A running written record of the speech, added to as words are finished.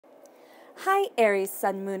Hi Aries,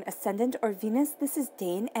 Sun, Moon, Ascendant, or Venus. This is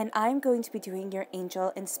Dane, and I'm going to be doing your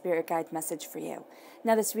angel and spirit guide message for you.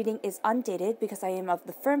 Now, this reading is undated because I am of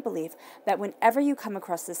the firm belief that whenever you come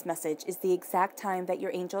across this message is the exact time that your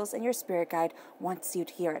angels and your spirit guide wants you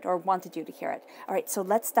to hear it or wanted you to hear it. All right, so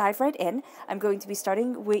let's dive right in. I'm going to be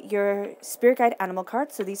starting with your spirit guide animal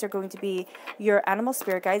cards. So these are going to be your animal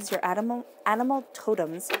spirit guides, your animal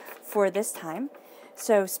totems for this time.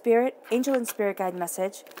 So angel and spirit guide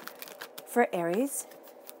message for Aries.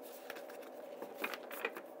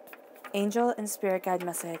 Angel and spirit guide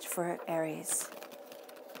message for Aries.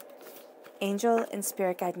 Angel and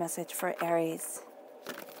spirit guide message for Aries.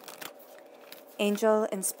 Angel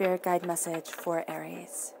and spirit guide message for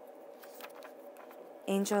Aries.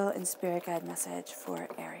 Angel and spirit guide message for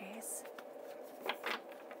Aries.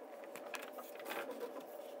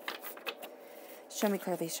 Show me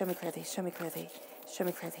clearly, show me clearly, show me clearly, show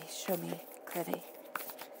me clearly, show me clearly.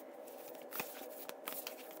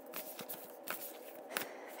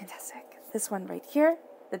 Fantastic. This one right here,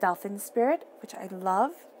 the dolphin spirit, which I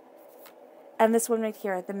love. And this one right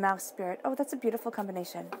here, the mouse spirit. Oh, that's a beautiful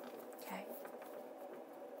combination. Okay.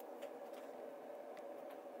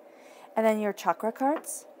 And then your chakra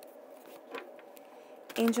cards.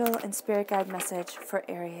 Angel and spirit guide message for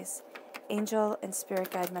Aries. Angel and spirit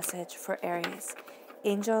guide message for Aries.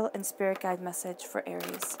 Angel and spirit guide message for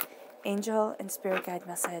Aries. Angel and spirit guide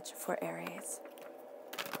message for Aries.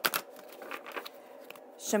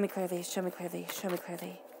 Show me clearly, show me clearly, show me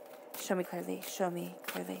clearly, show me clearly, show me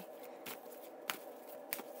clearly.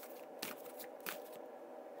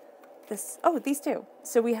 These two.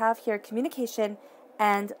 So we have here communication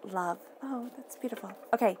and love. Oh, that's beautiful.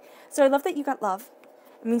 Okay, so I love that you got love.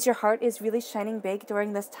 It means your heart is really shining big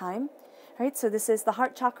during this time. All right, so this is the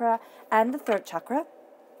heart chakra and the throat chakra.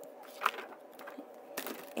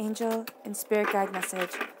 Angel and spirit guide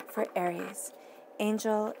message for Aries.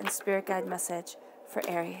 Angel and spirit guide message for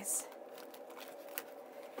Aries.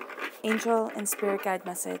 Angel and spirit guide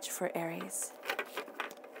message for Aries.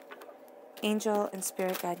 Angel and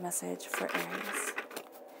spirit guide message for Aries.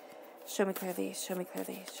 Show me clearly, show me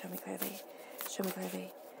clearly, show me clearly, show me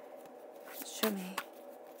clearly, show me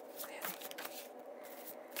clearly.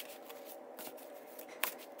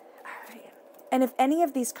 All right. And if any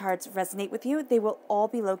of these cards resonate with you, they will all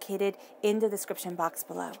be located in the description box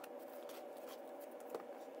below.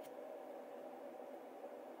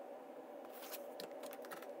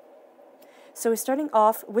 So we're starting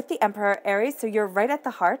off with the Emperor, Aries. So you're right at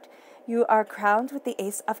the heart. You are crowned with the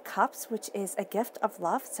Ace of Cups, which is a gift of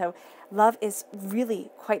love. So love is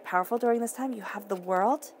really quite powerful during this time. You have the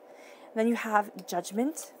World. Then you have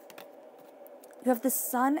Judgment. You have the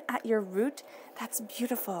Sun at your root. That's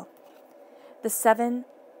beautiful. The Seven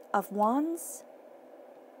of Wands.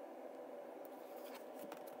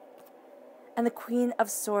 And the Queen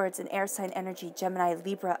of Swords in air sign energy, Gemini,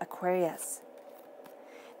 Libra, Aquarius.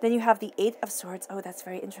 Then you have the Eight of Swords. Oh, that's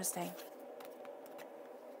very interesting.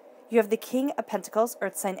 You have the King of Pentacles,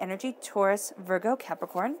 Earth sign energy, Taurus, Virgo,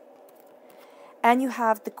 Capricorn. And you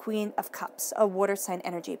have the Queen of Cups, a water sign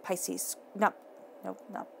energy, Pisces.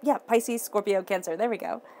 Pisces, Scorpio, Cancer. There we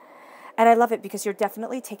go. And I love it because you're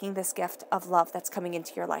definitely taking this gift of love that's coming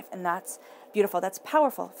into your life. And that's beautiful. That's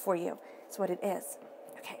powerful for you. It's what it is.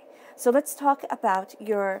 Okay. So let's talk about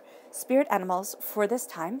your spirit animals for this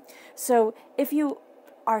time. So if you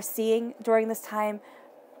are seeing during this time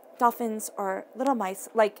dolphins or little mice,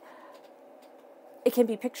 like it can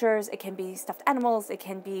be pictures, it can be stuffed animals, it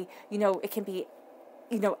can be,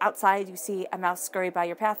 outside you see a mouse scurry by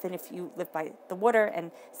your path, and if you live by the water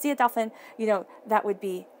and see a dolphin, that would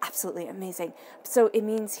be absolutely amazing. So it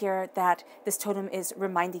means here that this totem is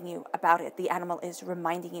reminding you about it. The animal is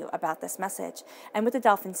reminding you about this message. And with the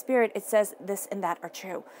dolphin spirit, it says this and that are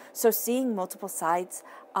true. So seeing multiple sides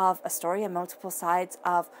of a story and multiple sides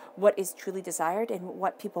of what is truly desired and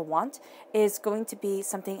what people want is going to be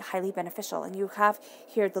something highly beneficial. And you have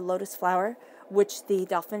here the lotus flower, which the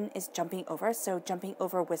dolphin is jumping over. So jumping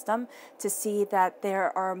over wisdom to see that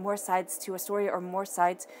there are more sides to a story or more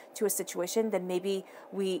sides to a situation than maybe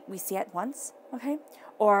we see at once, okay?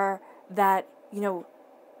 Or that,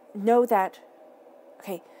 know that,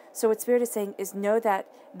 okay, so what Spirit is saying is know that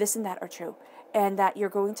this and that are true, and that you're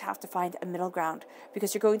going to have to find a middle ground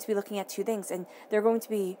because you're going to be looking at two things, and they're going to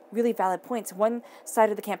be really valid points. One side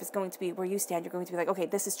of the camp is going to be where you stand. You're going to be like, okay,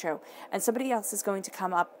 this is true. And somebody else is going to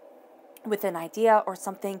come up with an idea or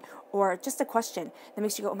something, or just a question that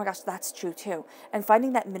makes you go, oh my gosh, that's true too. And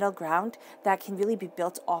finding that middle ground that can really be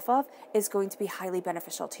built off of is going to be highly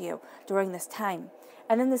beneficial to you during this time.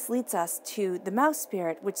 And then this leads us to the mouse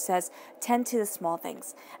spirit, which says, tend to the small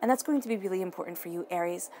things. And that's going to be really important for you,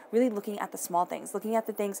 Aries, really looking at the small things, looking at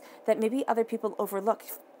the things that maybe other people overlook,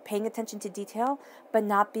 paying attention to detail, but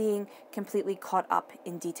not being completely caught up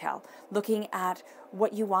in detail, looking at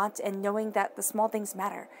what you want and knowing that the small things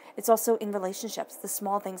matter. It's also in relationships, the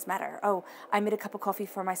small things matter. Oh, I made a cup of coffee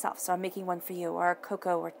for myself, so I'm making one for you, or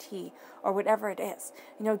cocoa or tea, or whatever it is.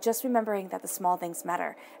 Just remembering that the small things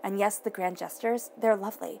matter. And yes, the grand gestures, they're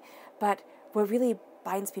lovely, but what really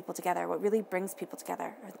binds people together, what really brings people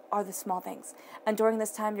together are the small things. And during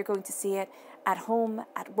this time, you're going to see it at home,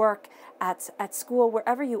 at work, at school,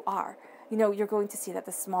 wherever you are. You're going to see that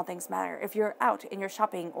the small things matter. If you're out and you're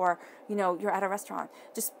shopping, or, you're at a restaurant,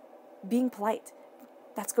 just being polite,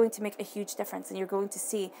 that's going to make a huge difference. And you're going to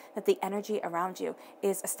see that the energy around you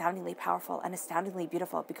is astoundingly powerful and astoundingly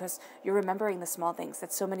beautiful, because you're remembering the small things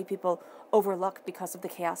that so many people overlook because of the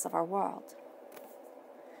chaos of our world.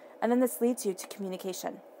 And then this leads you to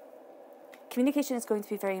communication. Communication is going to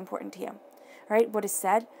be very important to you, right? What is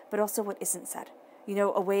said, but also what isn't said.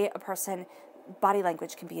 A way a person body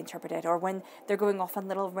language can be interpreted, or when they're going off on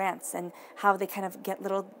little rants and how they kind of get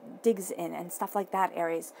little digs in and stuff like that,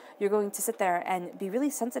 Aries. You're going to sit there and be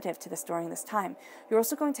really sensitive to this during this time. You're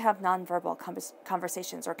also going to have nonverbal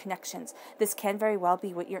conversations or connections. This can very well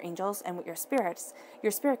be with your angels and with your spirits,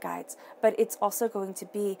 your spirit guides, but it's also going to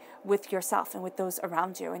be with yourself and with those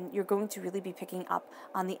around you, and you're going to really be picking up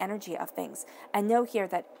on the energy of things. And know here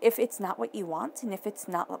that if it's not what you want, and if it's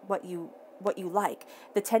not what you like,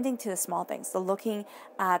 the tending to the small things, the looking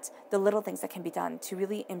at the little things that can be done to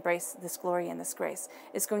really embrace this glory and this grace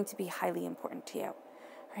is going to be highly important to you,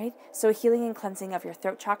 right? So healing and cleansing of your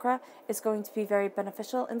throat chakra is going to be very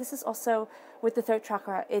beneficial. And this is also with the throat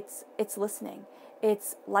chakra, it's listening.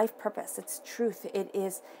 It's life purpose. It's truth. It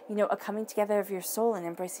is, a coming together of your soul and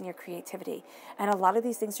embracing your creativity. And a lot of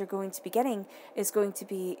these things you're going to be getting is going to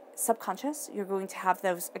be subconscious. You're going to have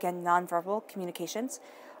those, again, nonverbal communications,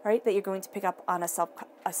 right, that you're going to pick up on a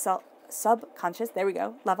subconscious, there we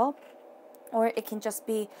go, level. Or it can just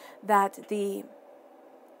be that the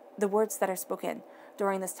words that are spoken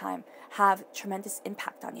during this time have tremendous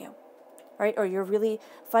impact on you, right? Or you're really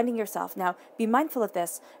finding yourself. Now, be mindful of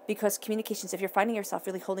this, because communications, if you're finding yourself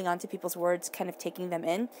really holding on to people's words, kind of taking them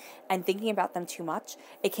in and thinking about them too much,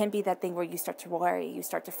 it can be that thing where you start to worry, you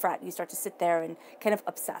start to fret, you start to sit there and kind of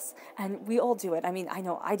obsess. And we all do it. I mean, I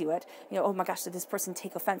know I do it. Oh my gosh, did this person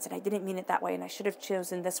take offense? And I didn't mean it that way, and I should have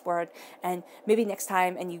chosen this word. And maybe next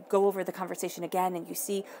time, and you go over the conversation again and you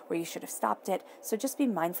see where you should have stopped it. So just be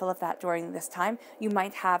mindful of that during this time. You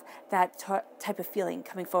might have that type of feeling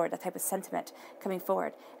coming forward, that type of sentiment coming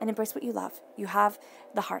forward, and embrace what you love. You have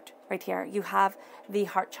the heart right here. You have the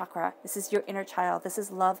heart chakra. This is your inner child. This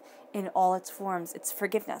is love in all its forms. It's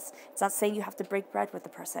forgiveness. It's not saying you have to break bread with the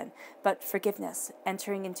person, but forgiveness,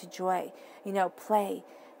 entering into joy, play,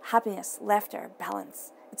 happiness, laughter,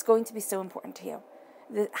 balance. It's going to be so important to you.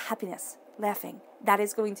 The happiness, laughing, that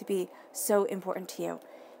is going to be so important to you,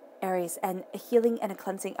 Aries, and a healing and a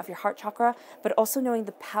cleansing of your heart chakra, but also knowing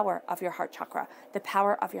the power of your heart chakra, the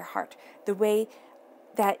power of your heart, the way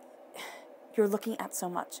that you're looking at so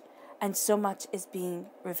much, and so much is being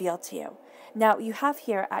revealed to you. Now, you have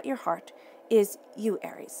here at your heart is you,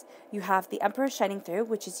 Aries. You have the Emperor shining through,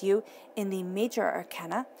 which is you in the major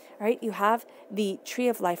arcana, right? You have the tree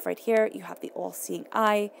of life right here. You have the all-seeing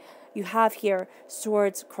eye. You have here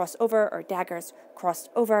swords crossed over, or daggers crossed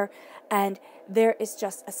over, and there is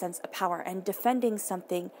just a sense of power and defending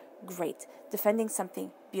something great, defending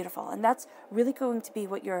something beautiful. And that's really going to be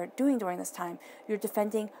what you're doing during this time. You're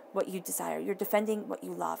defending what you desire. You're defending what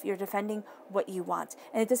you love. You're defending what you want.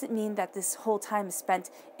 And it doesn't mean that this whole time is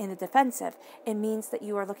spent in the defensive. It means that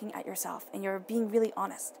you are looking at yourself and you're being really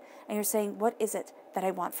honest. And you're saying, what is it that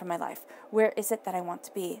I want from my life? Where is it that I want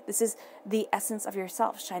to be? This is the essence of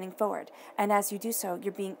yourself shining forward. And as you do so,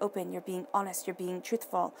 you're being open, you're being honest, you're being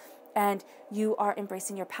truthful, and you are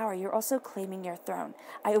embracing your power. You're also claiming your throne.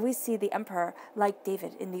 I always see the emperor like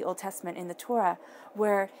David in the Old Testament, in the Torah,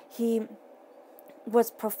 where he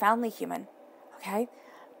was profoundly human, okay?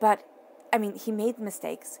 But, I mean, he made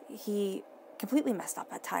mistakes. He completely messed up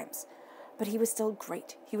at times. But he was still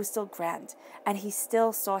great. He was still grand. And he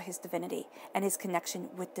still saw his divinity and his connection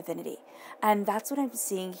with divinity. And that's what I'm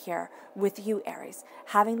seeing here with you, Aries,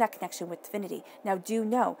 having that connection with divinity. Now, do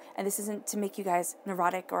know, and this isn't to make you guys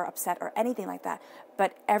neurotic or upset or anything like that,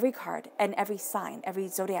 but every card and every sign, every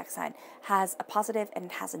zodiac sign has a positive and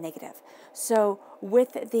it has a negative. So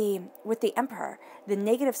with the Emperor, the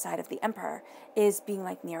negative side of the Emperor is being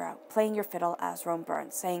like Nero, playing your fiddle as Rome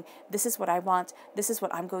burns, saying, this is what I want, this is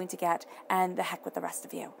what I'm going to get, and the heck with the rest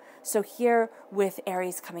of you. So here with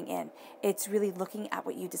Aries coming in, it's really looking at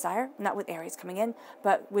what you desire, not with Aries coming in,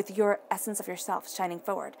 but with your essence of yourself shining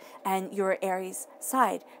forward, and your Aries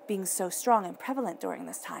side being so strong and prevalent during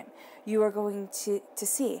this time. You are going to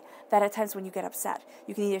see that at times when you get upset,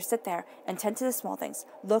 you can either sit there and tend to the small things,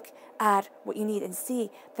 look at what you need and see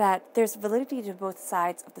that there's validity to both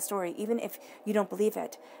sides of the story, even if you don't believe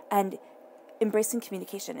it, and embracing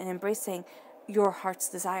communication and embracing your heart's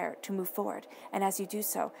desire to move forward. And as you do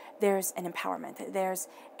so, there's an empowerment, there's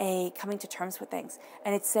a coming to terms with things,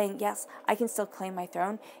 and it's saying, yes, I can still claim my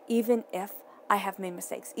throne even if I have made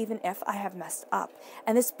mistakes, even if I have messed up.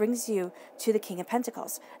 And this brings you to the King of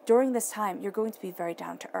Pentacles. During this time, you're going to be very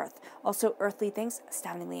down to earth. Also, earthly things,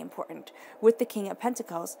 astoundingly important. With the King of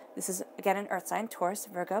Pentacles, this is, again, an earth sign, Taurus,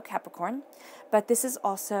 Virgo, Capricorn. But this is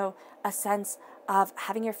also a sense of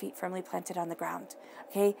having your feet firmly planted on the ground.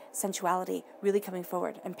 Okay, sensuality really coming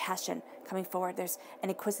forward, and passion coming forward. There's an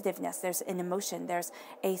inquisitiveness, there's an emotion, there's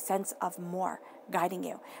a sense of more guiding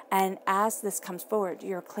you. And as this comes forward,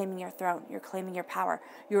 you're claiming your throne, you're claiming your power,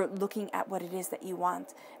 you're looking at what it is that you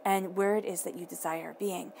want and where it is that you desire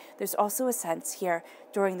being. There's also a sense here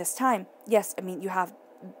during this time, yes, I mean, you have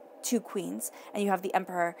two queens, and you have the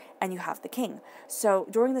Emperor and you have the King. So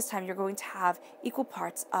during this time, you're going to have equal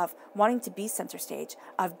parts of wanting to be center stage,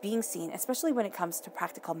 of being seen, especially when it comes to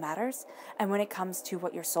practical matters and when it comes to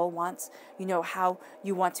what your soul wants, you know, how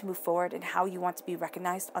you want to move forward and how you want to be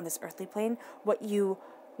recognized on this earthly plane, what you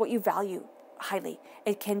value highly.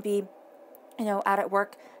 It can be, you know, out at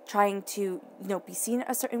work, trying to, you know, be seen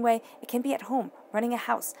a certain way. It can be at home, running a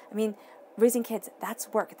house. I mean, raising kids, that's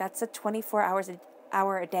work. That's a 24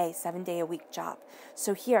 hour a day, 7-day a week job.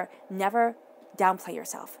 So here, never downplay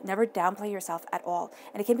yourself. Never downplay yourself at all.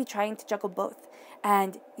 And it can be trying to juggle both.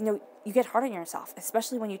 And, you know, you get hard on yourself,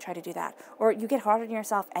 especially when you try to do that. Or you get hard on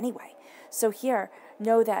yourself anyway. So here,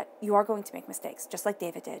 know that you are going to make mistakes, just like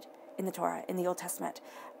David did in the Torah, in the Old Testament.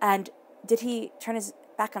 And did he turn his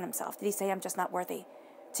back on himself? Did he say, I'm just not worthy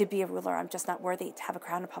to be a ruler? I'm just not worthy to have a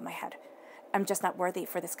crown upon my head. I'm just not worthy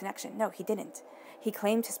for this connection. No, he didn't. He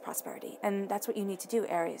claimed his prosperity. And that's what you need to do,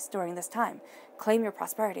 Aries, during this time. Claim your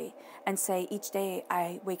prosperity and say, each day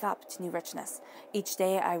I wake up to new richness. Each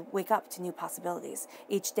day I wake up to new possibilities.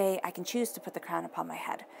 Each day I can choose to put the crown upon my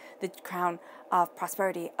head. The crown of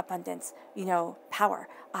prosperity, abundance, you know, power.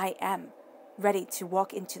 I am ready to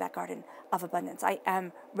walk into that garden of abundance. I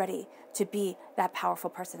am ready to be that powerful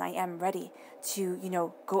person. I am ready to, you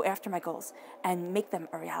know, go after my goals and make them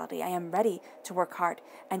a reality. I am ready to work hard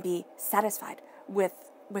and be satisfied with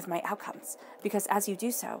my outcomes. Because as you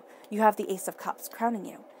do so, you have the Ace of Cups crowning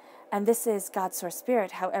you. And this is God's source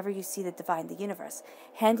spirit, however you see the divine, the universe,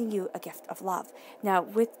 handing you a gift of love. Now,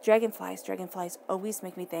 with dragonflies always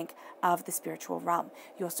make me think of the spiritual realm.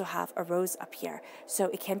 You also have a rose up here. So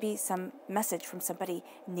it can be some message from somebody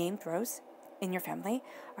named Rose in your family,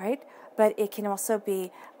 all right? But it can also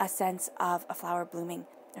be a sense of a flower blooming,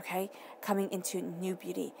 okay? Coming into new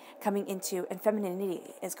beauty, coming into, and femininity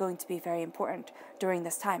is going to be very important during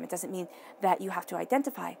this time. It doesn't mean that you have to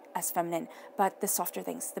identify as feminine, but the softer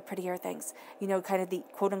things, the prettier things, you know, kind of the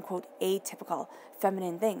quote unquote atypical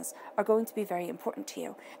feminine things are going to be very important to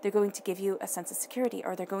you. They're going to give you a sense of security,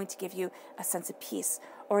 or they're going to give you a sense of peace.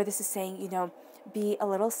 Or this is saying, you know, be a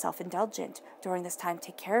little self-indulgent during this time.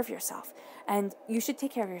 Take care of yourself. And you should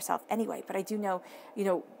take care of yourself anyway. But I do know, you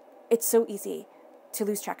know, it's so easy to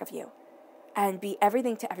lose track of you and be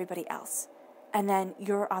everything to everybody else. And then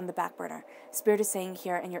you're on the back burner. Spirit is saying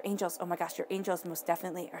here, and your angels, oh my gosh, your angels most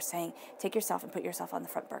definitely are saying, take yourself and put yourself on the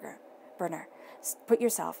front burner. Put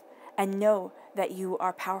yourself and know that you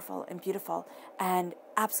are powerful and beautiful and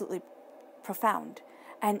absolutely profound,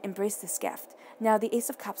 and embrace this gift. Now, the Ace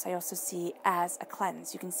of Cups I also see as a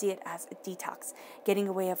cleanse. You can see it as a detox, getting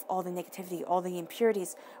away of all the negativity, all the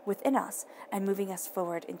impurities within us, and moving us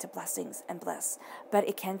forward into blessings and bliss. But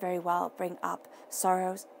it can very well bring up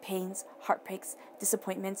sorrows, pains, heartbreaks,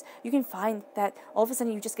 disappointments. You can find that all of a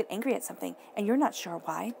sudden you just get angry at something, and you're not sure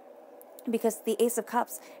why. Because the Ace of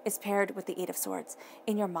Cups is paired with the Eight of Swords.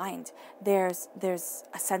 In your mind, there's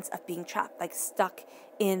a sense of being trapped, like stuck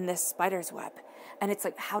in this spider's web. And it's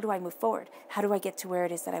like, how do I move forward? How do I get to where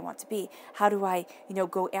it is that I want to be? How do I,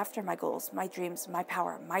 go after my goals, my dreams, my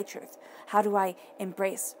power, my truth? How do I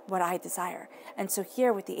embrace what I desire? And so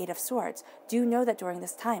here with the Eight of Swords, do know that during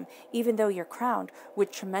this time, even though you're crowned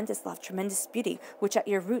with tremendous love, tremendous beauty, which at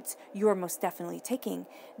your roots you are most definitely taking,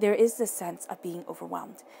 there is this sense of being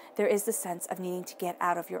overwhelmed. There is this sense of needing to get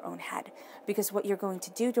out of your own head, because what you're going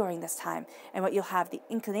to do during this time and what you'll have the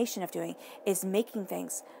inclination of doing is making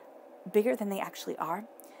things bigger than they actually are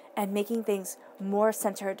and making things more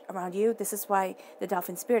centered around you. This is why the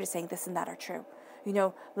Dolphin Spirit is saying this and that are true.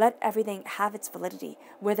 Let everything have its validity,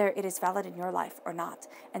 whether it is valid in your life or not,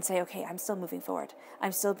 and say, okay, I'm still moving forward.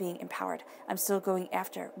 I'm still being empowered. I'm still going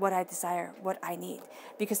after what I desire, what I need.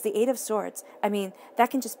 Because the Eight of Swords,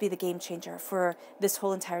 that can just be the game changer for this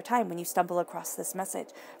whole entire time when you stumble across this message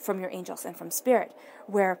from your angels and from Spirit,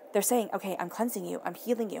 where they're saying, okay, I'm cleansing you, I'm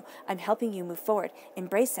healing you, I'm helping you move forward,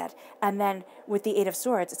 embrace that. And then with the Eight of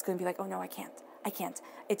Swords, it's going to be like, oh no, I can't.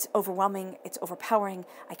 It's overwhelming. It's overpowering.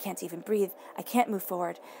 I can't even breathe. I can't move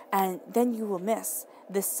forward. And then you will miss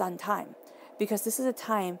this sun time, because this is a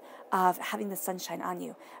time of having the sunshine on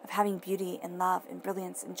you, of having beauty and love and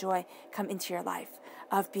brilliance and joy come into your life,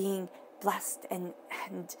 of being blessed and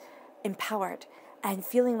empowered and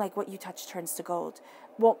feeling like what you touch turns to gold.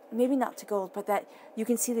 Well, maybe not to gold, but that you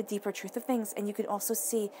can see the deeper truth of things, and you can also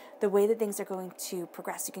see the way that things are going to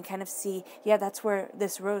progress. You can kind of see, that's where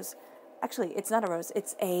this rose. Actually, it's not a rose.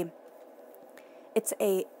 It's a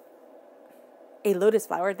lotus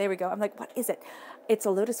flower. There we go. I'm like, what is it? It's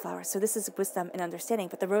a lotus flower. So this is wisdom and understanding.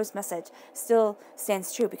 But the rose message still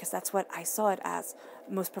stands true, because that's what I saw it as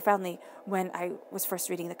most profoundly when I was first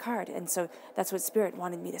reading the card. And so that's what Spirit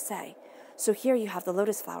wanted me to say. So here you have the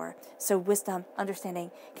lotus flower. So wisdom, understanding,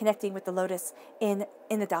 connecting with the lotus in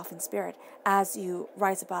the Dolphin Spirit as you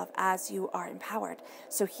rise above, as you are empowered.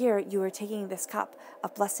 So here you are taking this cup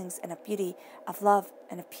of blessings and of beauty, of love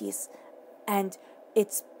and of peace, and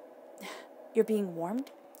you're being warmed.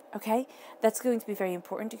 Okay, that's going to be very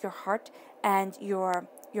important to your heart and your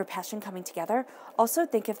passion coming together. Also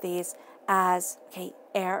think of these as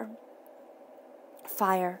air,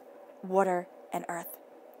 fire, water, and earth.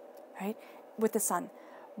 Right? With the sun,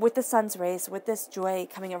 with the sun's rays, with this joy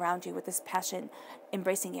coming around you, with this passion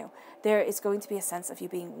embracing you, there is going to be a sense of you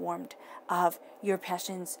being warmed, of your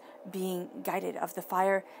passions being guided, of the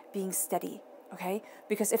fire being steady, okay?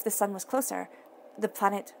 Because if the sun was closer, the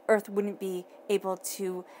planet Earth wouldn't be able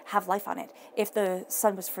to have life on it. If the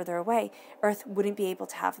sun was further away, Earth wouldn't be able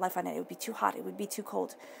to have life on it. It would be too hot. It would be too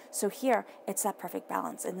cold. So here, it's that perfect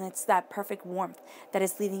balance, and it's that perfect warmth that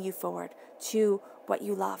is leading you forward to what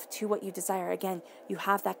you love, to what you desire. Again, you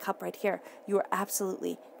have that cup right here. You are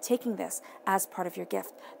absolutely taking this as part of your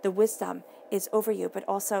gift. The wisdom is over you, but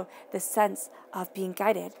also the sense of being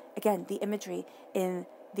guided. Again, the imagery in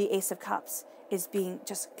the Ace of Cups is being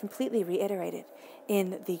just completely reiterated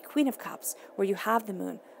in the Queen of Cups, where you have the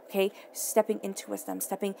moon, okay, stepping into wisdom,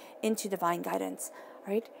 stepping into divine guidance,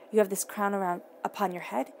 right? You have this crown upon your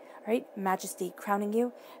head, right? Majesty crowning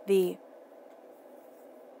you, the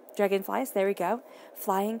dragonflies, there we go,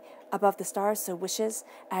 flying above the stars, so wishes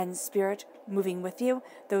and spirit moving with you,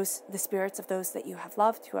 the spirits of those that you have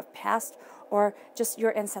loved, who have passed, or just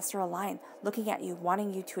your ancestral line looking at you,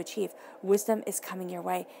 wanting you to achieve. Wisdom is coming your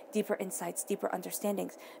way, deeper insights, deeper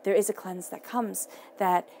understandings. There is a cleanse that comes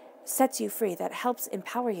that sets you free, that helps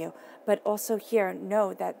empower you, but also here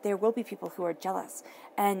know that there will be people who are jealous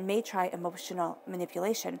and may try emotional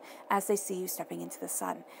manipulation as they see you stepping into the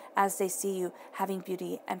sun, as they see you having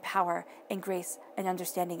beauty and power and grace and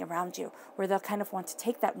understanding around you, where they'll kind of want to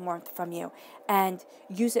take that warmth from you and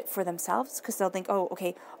use it for themselves, because they'll think, oh,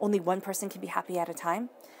 okay, only one person can be happy at a time.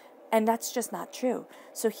 And that's just not true.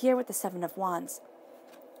 So here with the Seven of Wands,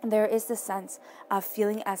 there is this sense of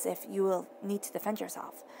feeling as if you will need to defend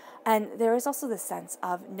yourself. And there is also this sense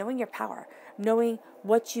of knowing your power, knowing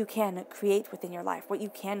what you can create within your life, what you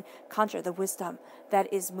can conjure, the wisdom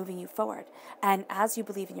that is moving you forward. And as you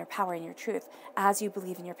believe in your power and your truth, as you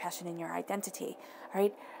believe in your passion and your identity,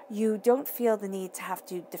 right, you don't feel the need to have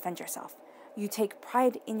to defend yourself. You take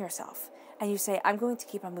pride in yourself. And you say, I'm going to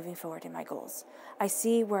keep on moving forward in my goals. I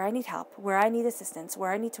see where I need help, where I need assistance,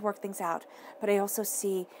 where I need to work things out, but I also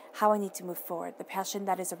see how I need to move forward, the passion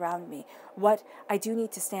that is around me, what I do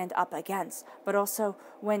need to stand up against, but also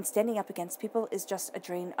when standing up against people is just a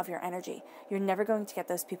drain of your energy. You're never going to get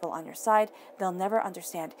those people on your side. They'll never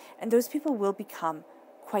understand. And those people will become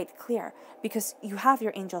quite clear, because you have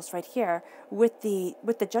your angels right here with the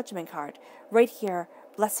Judgment card right here,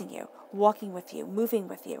 blessing you, walking with you, moving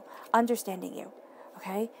with you, understanding you.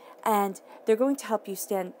 okay? And they're going to help you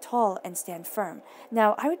stand tall and stand firm.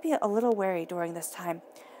 Now, I would be a little wary during this time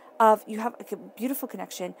of you have a beautiful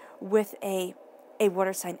connection with a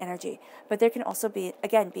water sign energy, but there can also be,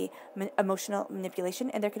 again, be emotional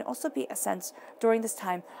manipulation, and there can also be a sense during this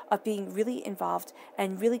time of being really involved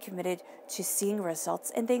and really committed to seeing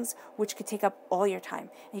results in things, which could take up all your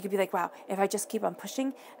time. And you could be like, wow, if I just keep on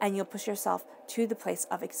pushing, and you'll push yourself to the place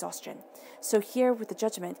of exhaustion. So here with the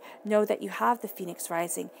Judgment, know that you have the Phoenix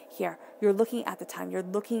rising here. You're looking at the time, you're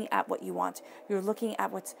looking at what you want, you're looking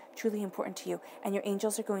at what's truly important to you, and your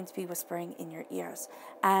angels are going to be whispering in your ears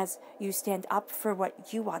as you stand up for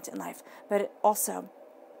what you want in life, but also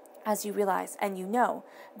as you realize and you know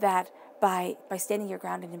that by standing your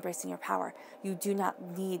ground and embracing your power, you do not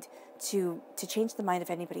need to change the mind of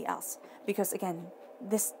anybody else, because again,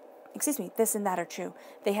 this and that are true.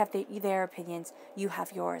 They have their opinions, you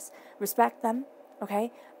have yours. Respect them,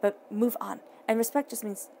 okay? But move on. And respect just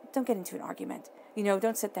means don't get into an argument.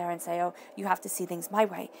 Don't sit there and say, oh, you have to see things my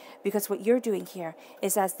way. Because what you're doing here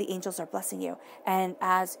is, as the angels are blessing you, and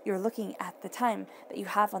as you're looking at the time that you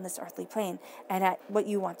have on this earthly plane and at what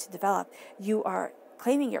you want to develop, you are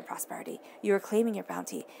claiming your prosperity, you're claiming your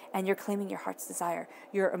bounty, and you're claiming your heart's desire,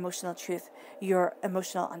 your emotional truth, your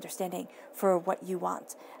emotional understanding for what you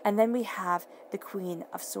want. And then we have the Queen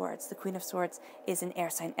of Swords. The Queen of Swords is an air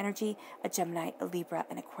sign energy, a Gemini, a Libra,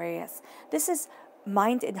 and Aquarius. This is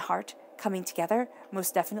mind and heart coming together,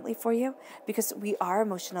 most definitely for you, because we are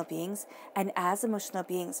emotional beings, and as emotional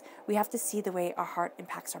beings, we have to see the way our heart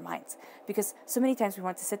impacts our minds, because so many times we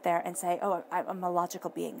want to sit there and say, oh, I'm a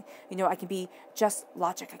logical being, I can be just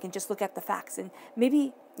logic, I can just look at the facts, and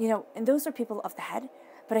maybe, and those are people of the head,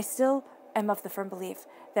 but I still am of the firm belief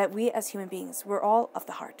that we as human beings, we're all of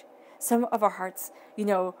the heart. Some of our hearts,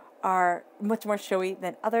 are much more showy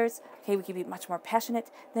than others, okay, we can be much more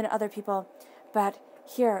passionate than other people, but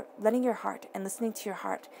here, letting your heart and listening to your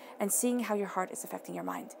heart and seeing how your heart is affecting your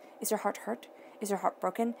mind. Is your heart hurt? Is your heart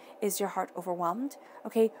broken? Is your heart overwhelmed?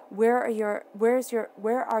 Okay, where are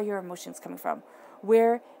your emotions coming from?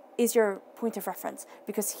 Where is your point of reference?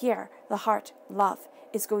 Because here, the heart, love,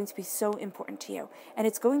 is going to be so important to you, and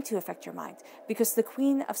it's going to affect your mind, because the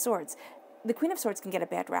Queen of Swords can get a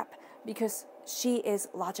bad rap because she is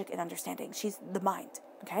logic and understanding. She's the mind,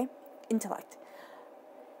 okay? Intellect.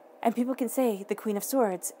 And people can say the Queen of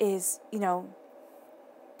Swords is,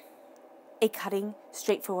 a cutting,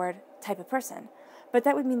 straightforward type of person. But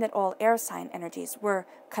that would mean that all air sign energies were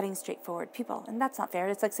cutting, straightforward people. And that's not fair.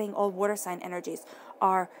 It's like saying all water sign energies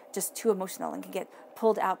are just too emotional and can get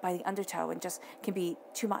pulled out by the undertow and just can be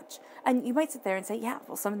too much. And you might sit there and say, yeah,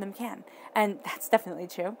 well, some of them can. And that's definitely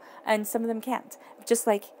true. And some of them can't. Just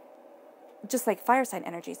like fire sign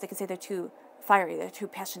energies, they can say they're too fiery, they're too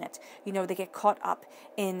passionate, they get caught up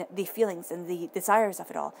in the feelings and the desires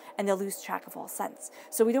of it all, and they'll lose track of all sense.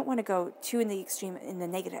 So we don't want to go too in the extreme, in the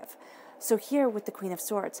negative. So here with the Queen of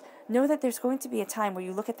Swords, know that there's going to be a time where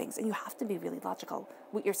you look at things and you have to be really logical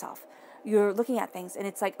with yourself. You're looking at things and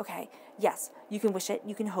it's like, okay, yes, you can wish it,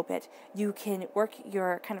 you can hope it, you can work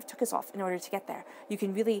your kind of tuchus off in order to get there. You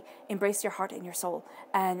can really embrace your heart and your soul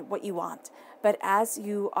and what you want. But as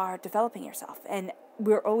you are developing yourself, and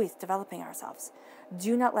we're always developing ourselves,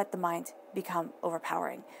 do not let the mind become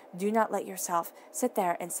overpowering. Do not let yourself sit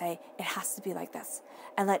there and say, it has to be like this,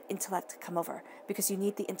 and let intellect come over, because you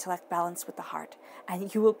need the intellect balanced with the heart,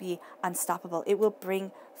 and you will be unstoppable. It will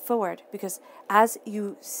bring forward, because as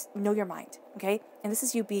you know your mind, okay, and this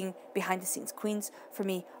is you being behind the scenes. Queens, for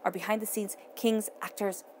me, are behind the scenes. Kings,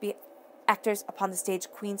 actors upon the stage,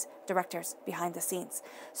 queens, directors behind the scenes.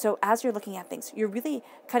 So as you're looking at things, you're really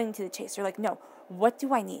cutting to the chase. You're like, no, what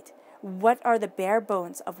do I need? What are the bare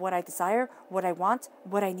bones of what I desire, what I want,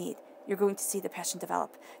 what I need? You're going to see the passion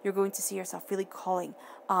develop. You're going to see yourself really calling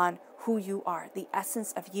on who you are, the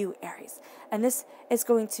essence of you, Aries. And this is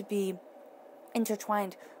going to be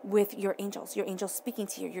intertwined with your angels speaking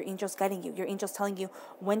to you, your angels guiding you, your angels telling you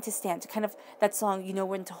when to stand. Kind of that song, you know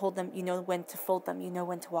when to hold them, you know when to fold them, you know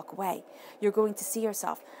when to walk away. You're going to see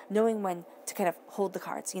yourself knowing when to kind of hold the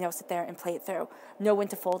cards, sit there and play it through. Know when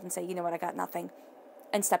to fold and say, you know what, I got nothing,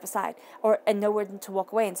 and step aside. And know when to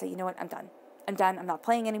walk away and say, you know what, I'm done, I'm not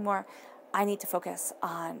playing anymore. I need to focus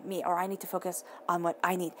on me, or I need to focus on what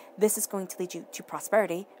I need. This is going to lead you to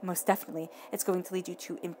prosperity, most definitely. It's going to lead you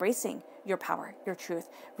to embracing your power, your truth,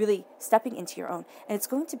 really stepping into your own. And it's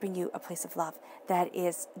going to bring you a place of love that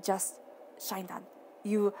is just shined on.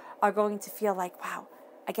 You are going to feel like, wow,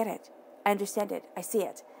 I get it. I understand it. I see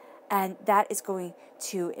it. And that is going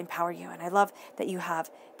to empower you. And I love that you have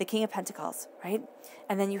the King of Pentacles, right?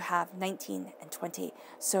 And then you have 19 and 20.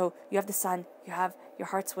 So you have the Sun, you have your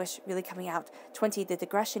heart's wish really coming out. 20, the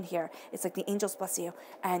digression here, it's like the angels bless you,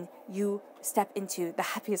 and you step into the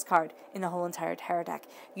happiest card in the whole entire tarot deck.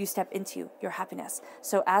 You step into your happiness.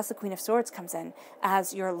 So as the Queen of Swords comes in,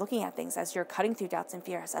 as you're looking at things, as you're cutting through doubts and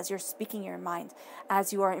fears, as you're speaking your mind,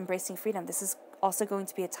 as you are embracing freedom, this is also going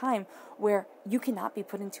to be a time where you cannot be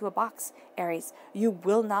put into a box, Aries. You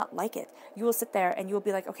will not like it. You will sit there and you will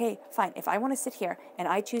be like, okay, fine. If I want to sit here and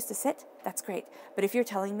I choose to sit, that's great. But if you're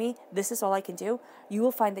telling me this is all I can do, you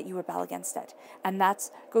will find that you rebel against it. And that's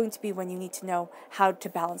going to be when you need to know how to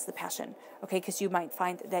balance the passion, okay? Because you might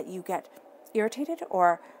find that you get irritated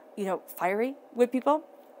or, fiery with people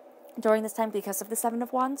during this time because of the Seven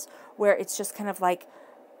of Wands, where it's just kind of like,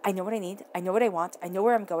 I know what I need, I know what I want, I know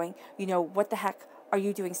where I'm going, what the heck are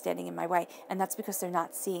you doing standing in my way? And that's because they're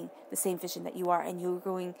not seeing the same vision that you are, and you're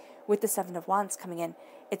going, with the Seven of Wands coming in,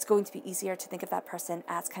 it's going to be easier to think of that person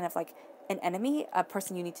as kind of like an enemy, a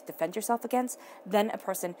person you need to defend yourself against, than a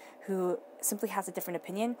person who simply has a different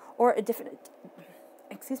opinion or a different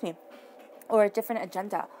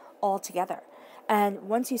agenda altogether. And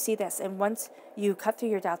once you see this, and once you cut through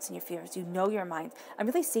your doubts and your fears, you know your mind. I'm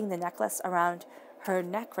really seeing the necklace around her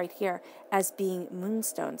neck right here as being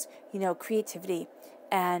moonstones, creativity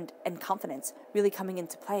and confidence really coming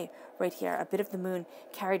into play right here. A bit of the moon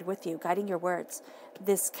carried with you, guiding your words.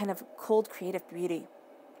 This kind of cold, creative beauty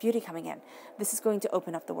coming in. This is going to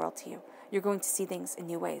open up the world to you. You're going to see things in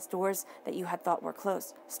new ways. Doors that you had thought were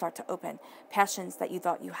closed start to open. Passions that you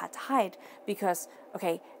thought you had to hide because,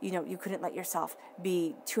 you couldn't let yourself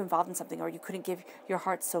be too involved in something, or you couldn't give your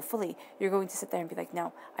heart so fully. You're going to sit there and be like,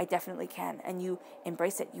 no, I definitely can. And you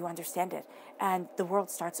embrace it. You understand it. And the world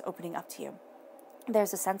starts opening up to you.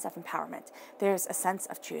 There's a sense of empowerment. There's a sense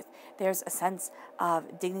of truth. There's a sense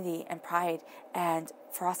of dignity and pride and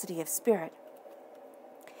ferocity of spirit.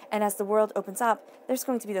 And as the world opens up, there's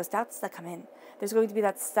going to be those doubts that come in. There's going to be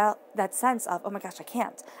that sense of, oh my gosh, I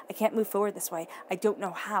can't move forward this way. I don't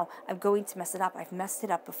know how. I'm going to mess it up. I've messed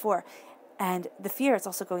it up before. And the fear is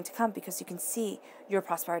also going to come because you can see your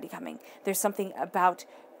prosperity coming. There's something about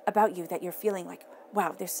you that you're feeling like,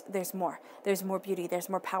 wow, there's more. There's more beauty. There's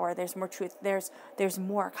more power. There's more truth. There's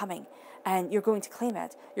more coming. And you're going to claim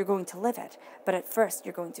it. You're going to live it. But at first,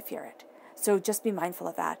 you're going to fear it. So just be mindful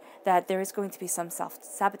of that there is going to be some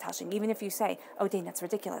self-sabotaging. Even if you say, oh, Dane, that's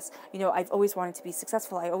ridiculous. I've always wanted to be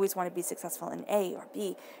successful. I always want to be successful in A or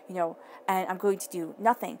B, and I'm going to do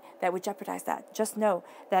nothing that would jeopardize that. Just know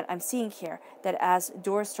that I'm seeing here that as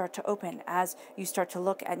doors start to open, as you start to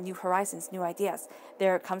look at new horizons, new ideas,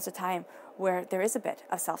 there comes a time where there is a bit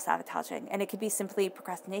of self-sabotaging. And it could be simply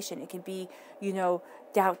procrastination. It could be,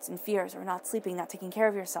 doubts and fears, or not sleeping, not taking care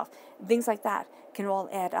of yourself. Things like that can all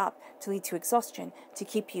add up to lead to exhaustion, to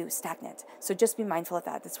keep you stagnant. So just be mindful of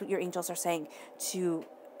that. That's what your angels are saying to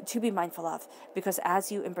be mindful of, because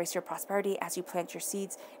as you embrace your prosperity, as you plant your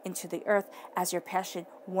seeds into the earth, as your passion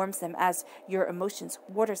warms them, as your emotions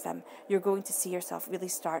waters them, you're going to see yourself really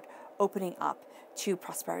start opening up to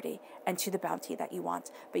prosperity and to the bounty that you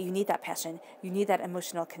want. But you need that passion, you need that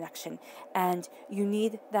emotional connection, and you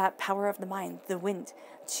need that power of the mind, the wind,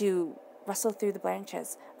 to rustle through the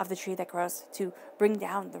branches of the tree that grows, to bring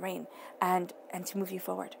down the rain and to move you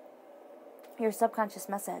forward. Your subconscious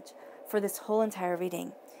message for this whole entire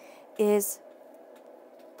reading is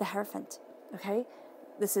the Hierophant, okay?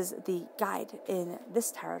 This is the guide in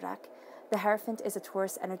this tarot deck. The Hierophant is a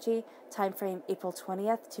Taurus energy, time frame April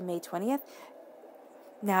 20th to May 20th.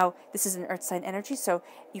 Now, this is an earth sign energy, so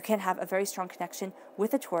you can have a very strong connection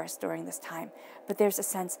with a Taurus during this time, but there's a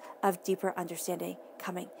sense of deeper understanding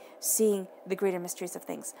coming, seeing the greater mysteries of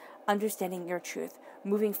things, understanding your truth,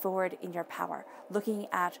 moving forward in your power, looking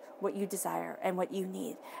at what you desire and what you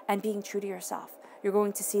need, and being true to yourself. You're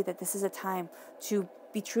going to see that this is a time to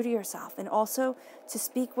be true to yourself and also to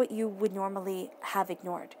speak what you would normally have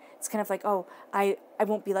ignored. It's kind of like, oh, I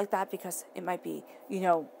won't be like that because it might be,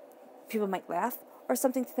 people might laugh or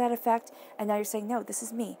something to that effect. And now you're saying, no, this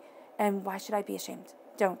is me. And why should I be ashamed?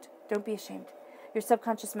 Don't be ashamed. Your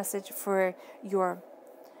subconscious message for your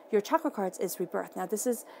chakra cards is rebirth. Now, this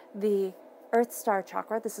is the Earth Star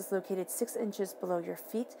Chakra. This is located 6 inches below your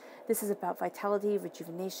feet. This is about vitality,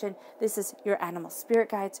 rejuvenation. This is your animal spirit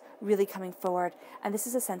guides really coming forward. And this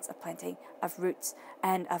is a sense of planting, of roots,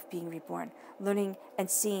 and of being reborn, learning and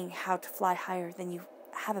seeing how to fly higher than you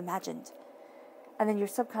have imagined. And then your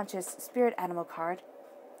subconscious spirit animal card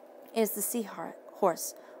is the sea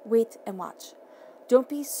horse. Wait and watch. Don't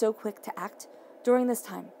be so quick to act during this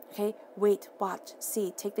time, okay? Wait, watch,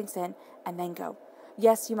 see, take things in, and then go.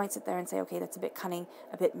 Yes, you might sit there and say, okay, that's a bit cunning,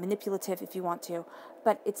 a bit manipulative if you want to,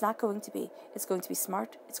 but it's not going to be. It's going to be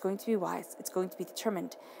smart, it's going to be wise, it's going to be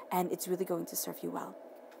determined, and it's really going to serve you well.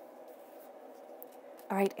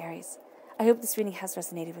 All right, Aries. I hope this reading has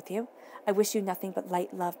resonated with you. I wish you nothing but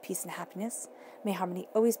light, love, peace, and happiness. May harmony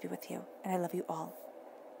always be with you, and I love you all.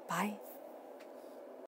 Bye.